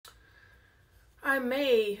I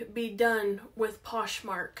may be done with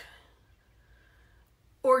Poshmark,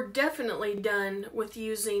 or definitely done with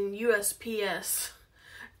using USPS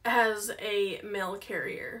as a mail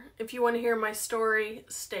carrier. If you want to hear my story,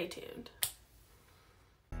 stay tuned.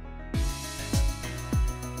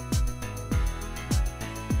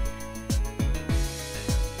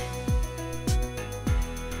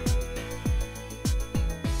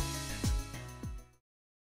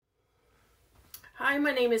 Hi,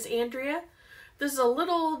 my name is Andrea. This is a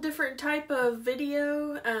little different type of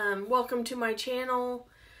video. Welcome to my channel.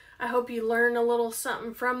 I hope you learn a little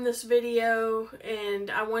something from this video, and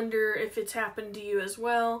I wonder if it's happened to you as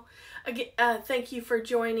well. Again, thank you for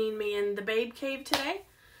joining me in the Babe Cave today.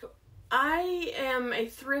 I am a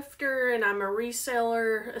thrifter and I'm a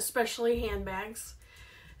reseller, especially handbags.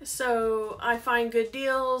 So I find good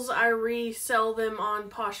deals, I resell them on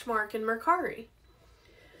Poshmark and Mercari.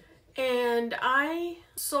 And I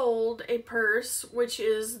sold a purse, which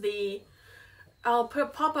is I'll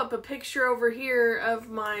pop up a picture over here of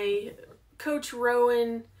my Coach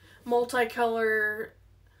Rowan multicolor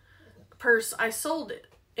purse. I sold it,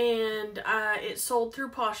 and it sold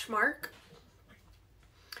through Poshmark.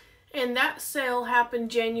 And that sale happened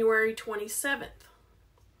January 27th.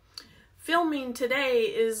 Filming today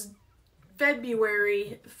is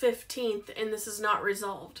February 15th, and this is not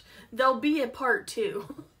resolved. There'll be a part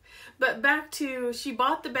 2. But back to, she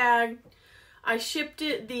bought the bag, I shipped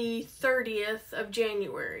it the 30th of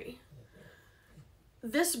January.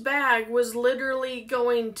 This bag was literally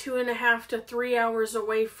going 2.5 to 3 hours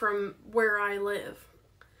away from where I live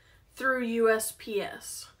through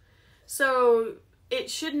USPS. So it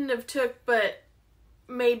shouldn't have took but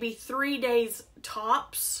maybe 3 days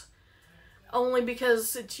tops, only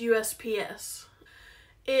because it's USPS.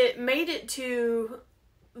 It made it to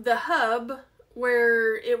the hub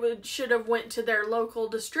where it should have went to their local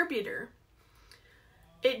distributor.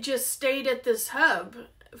 It just stayed at this hub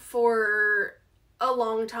for a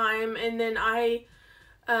long time, and then I,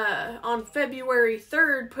 on February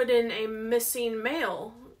 3rd, put in a missing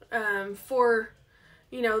mail for,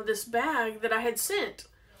 this bag that I had sent.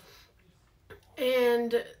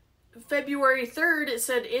 And February 3rd, it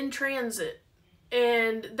said in transit,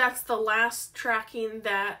 and that's the last tracking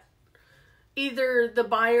that either the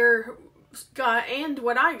buyer got and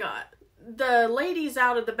what I got. The lady's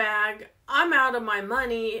out of the bag, I'm out of my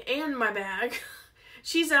money and my bag.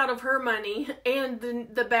 She's out of her money and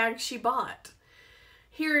the bag she bought.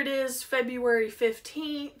 Here it is, February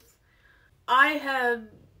 15th. I had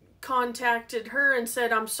contacted her and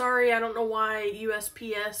said, I'm sorry, I don't know why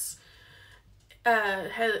USPS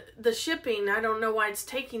had the shipping, I don't know why it's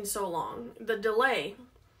taking so long, the delay.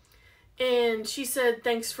 And she said,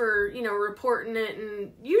 thanks for, reporting it.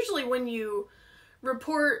 And usually when you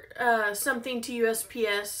report something to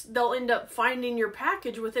USPS, they'll end up finding your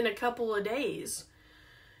package within a couple of days.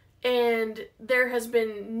 And there has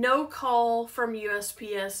been no call from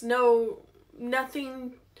USPS,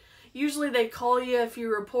 nothing. Usually they call you if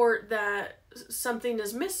you report that something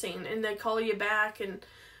is missing, and they call you back.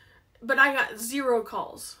 But I got 0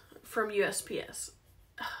 calls from USPS.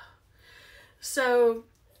 So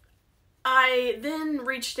I then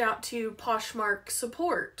reached out to Poshmark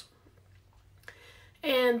support.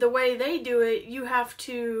 And the way they do it, you have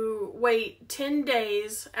to wait 10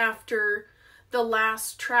 days after the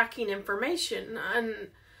last tracking information. And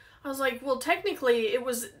I was like, well, technically it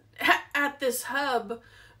was at this hub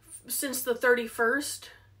since the 31st.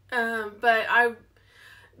 But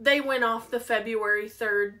they went off the February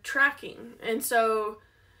 3rd tracking. And so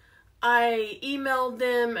I emailed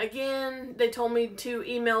them again. They told me to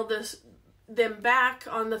email them back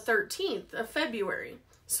on the 13th of February.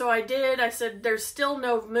 So I did. I said, there's still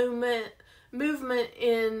no movement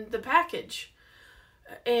in the package.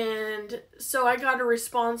 And so I got a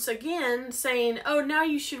response again saying, oh, now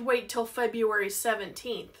you should wait till February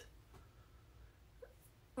 17th.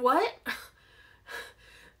 What?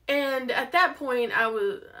 And at that point,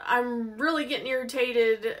 I'm really getting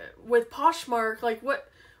irritated with Poshmark. Like, what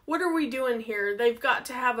are we doing here? They've got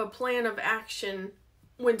to have a plan of action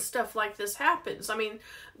when stuff like this happens. I mean,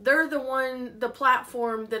 they're the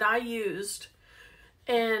platform that I used,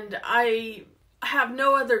 and I have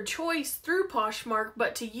no other choice through Poshmark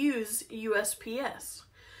but to use USPS.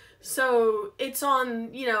 So it's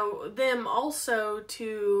on, them also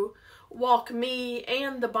to walk me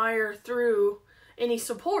and the buyer through any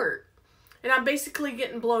support. And I'm basically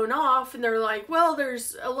getting blown off, and they're like, well,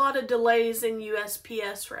 there's a lot of delays in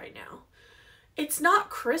USPS right now. It's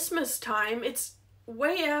not Christmas time. It's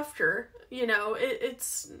way after,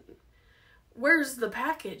 it's, where's the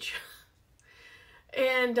package?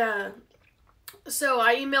 And So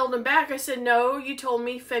I emailed them back. I said, no, you told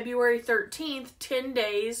me February 13th, 10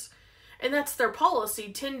 days. And that's their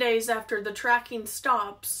policy, 10 days after the tracking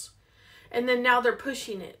stops. And then now they're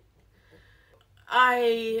pushing it.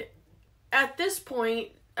 At this point,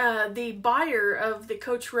 the buyer of the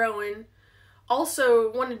Coach Rowan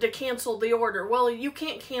also wanted to cancel the order. Well, you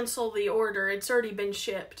can't cancel the order. It's already been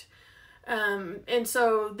shipped. And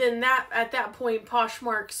so then at that point,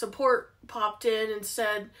 Poshmark support popped in and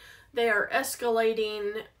said they are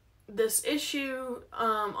escalating this issue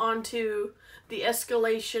onto the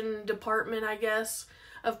escalation department, I guess,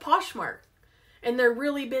 of Poshmark. And they're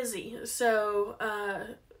really busy. So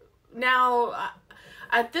now,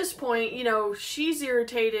 at this point, you know, she's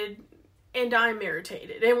irritated and I'm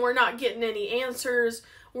irritated. And we're not getting any answers.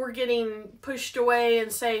 We're getting pushed away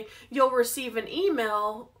and say, you'll receive an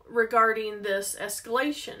email regarding this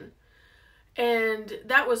escalation. And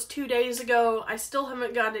that was 2 days ago. I still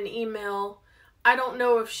haven't got an email. I don't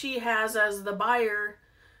know if she has as the buyer,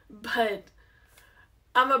 but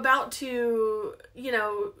I'm about to, you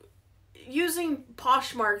know, using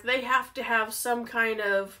Poshmark, they have to have some kind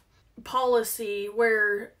of policy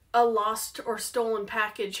where a lost or stolen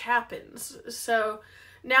package happens. So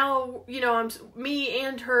now, you know, me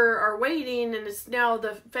and her are waiting, and it's now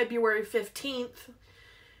the February 15th,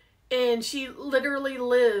 and she literally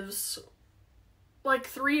lives like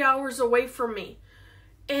 3 hours away from me.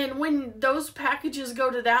 And when those packages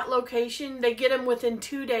go to that location, they get them within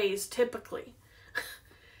 2 days, typically.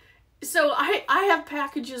 So I have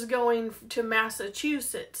packages going to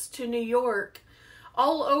Massachusetts, to New York,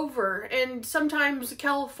 all over, and sometimes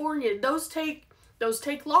California. Those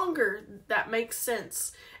take longer. That makes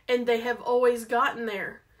sense. And they have always gotten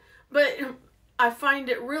there. But I find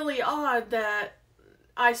it really odd that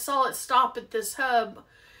I saw it stop at this hub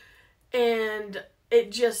and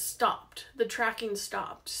it just stopped. The tracking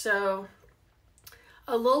stopped. So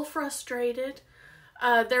a little frustrated.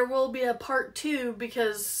 There will be a part 2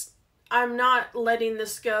 because I'm not letting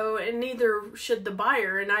this go, and neither should the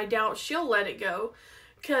buyer, and I doubt she'll let it go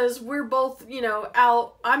because we're both, you know,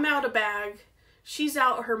 out. I'm out a bag. She's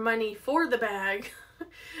out her money for the bag.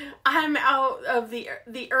 I'm out of the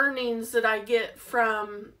earnings that I get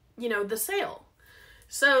from, you know, the sale.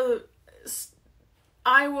 So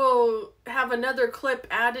I will have another clip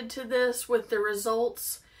added to this with the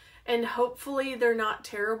results, and hopefully they're not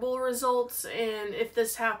terrible results, and if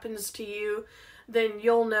this happens to you, then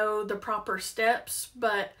you'll know the proper steps.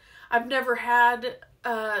 But I've never had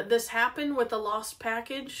this happen with a lost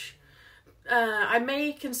package. I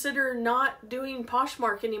may consider not doing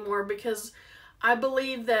Poshmark anymore because I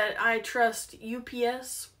believe that I trust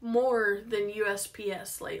UPS more than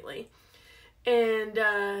USPS lately. And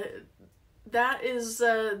that is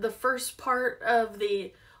the first part of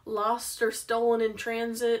the lost or stolen in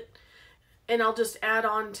transit. And I'll just add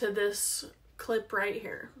on to this clip right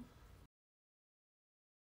here.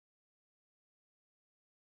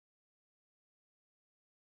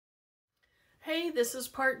 Hey, this is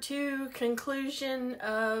part 2, conclusion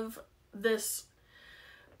of this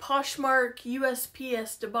Poshmark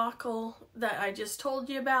USPS debacle that I just told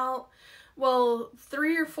you about. Well,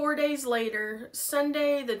 3 or 4 days later,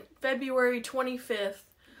 Sunday, the February 25th,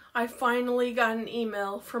 I finally got an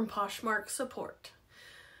email from Poshmark support.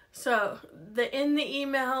 So, in the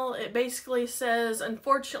email, it basically says,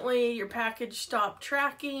 unfortunately, your package stopped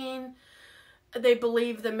tracking. They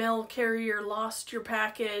believe the mail carrier lost your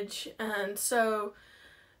package, and so,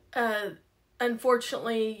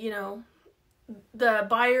 unfortunately, you know, the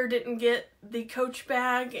buyer didn't get the Coach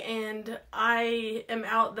bag, and I am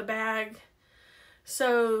out the bag.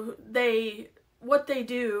 So what they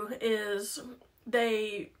do is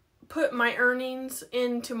they put my earnings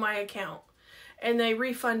into my account, and they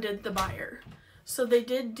refunded the buyer. So they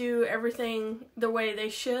did do everything the way they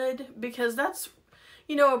should, because that's,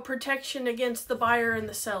 you know, a protection against the buyer and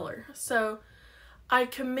the seller. So I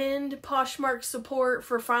commend Poshmark support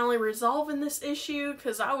for finally resolving this issue,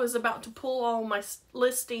 because I was about to pull all my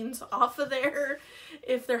listings off of there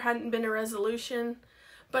if there hadn't been a resolution.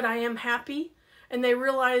 But I am happy, and they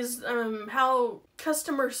realized how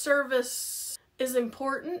customer service is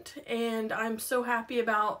important, and I'm so happy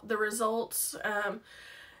about the results.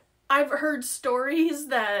 I've heard stories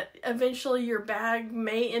that eventually your bag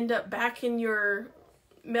may end up back in your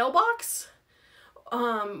mailbox.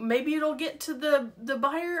 Maybe it'll get to the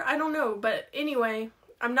buyer. I don't know. But anyway,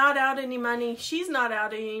 I'm not out any money. She's not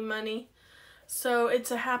out any money. So it's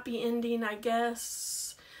a happy ending, I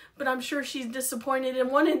guess. But I'm sure she's disappointed and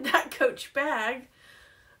wanted that Coach bag.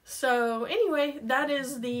 So anyway, that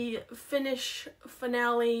is the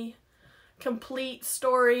finale, complete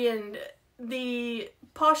story. And the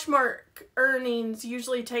Poshmark earnings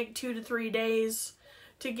usually take 2 to 3 days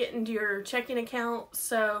to get into your checking account.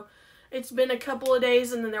 So it's been a couple of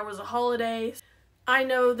days and then there was a holiday. I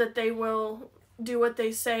know that they will do what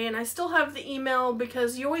they say, and I still have the email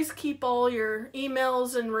because you always keep all your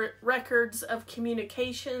emails and records of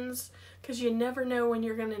communications because you never know when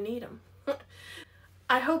you're going to need them.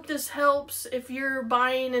 I hope this helps. If you're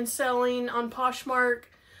buying and selling on Poshmark,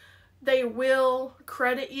 they will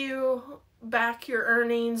credit you back your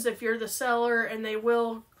earnings if you're the seller, and they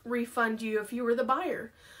will refund you if you were the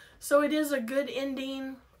buyer. So it is a good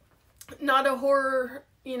ending, not a horror,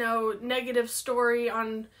 negative story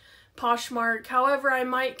on Poshmark. However, I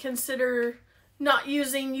might consider not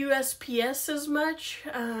using USPS as much.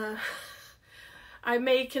 I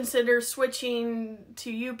may consider switching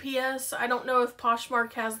to UPS. I don't know if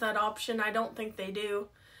Poshmark has that option. I don't think they do.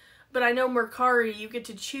 But I know Mercari, you get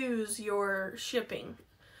to choose your shipping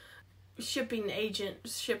agent,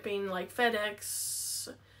 shipping like FedEx,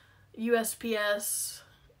 USPS,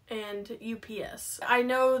 and UPS. I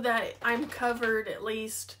know that I'm covered at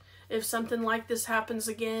least if something like this happens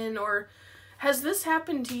again. Or has this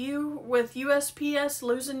happened to you with USPS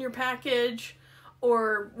losing your package?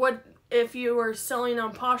 Or what if you are selling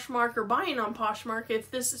on Poshmark or buying on Poshmark?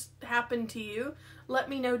 If this happened to you, let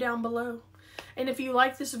me know down below. And if you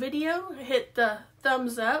like this video, hit the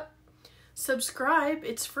thumbs up, subscribe,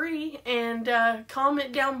 it's free, and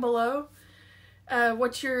comment down below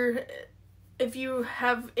if you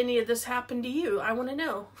have any of this happen to you. I want to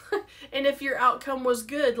know. And if your outcome was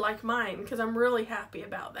good like mine, because I'm really happy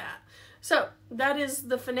about that. So that is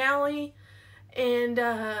the finale and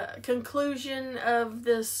conclusion of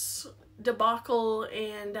this debacle,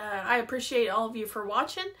 and I appreciate all of you for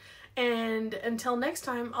watching, and until next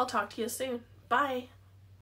time, I'll talk to you soon. Bye.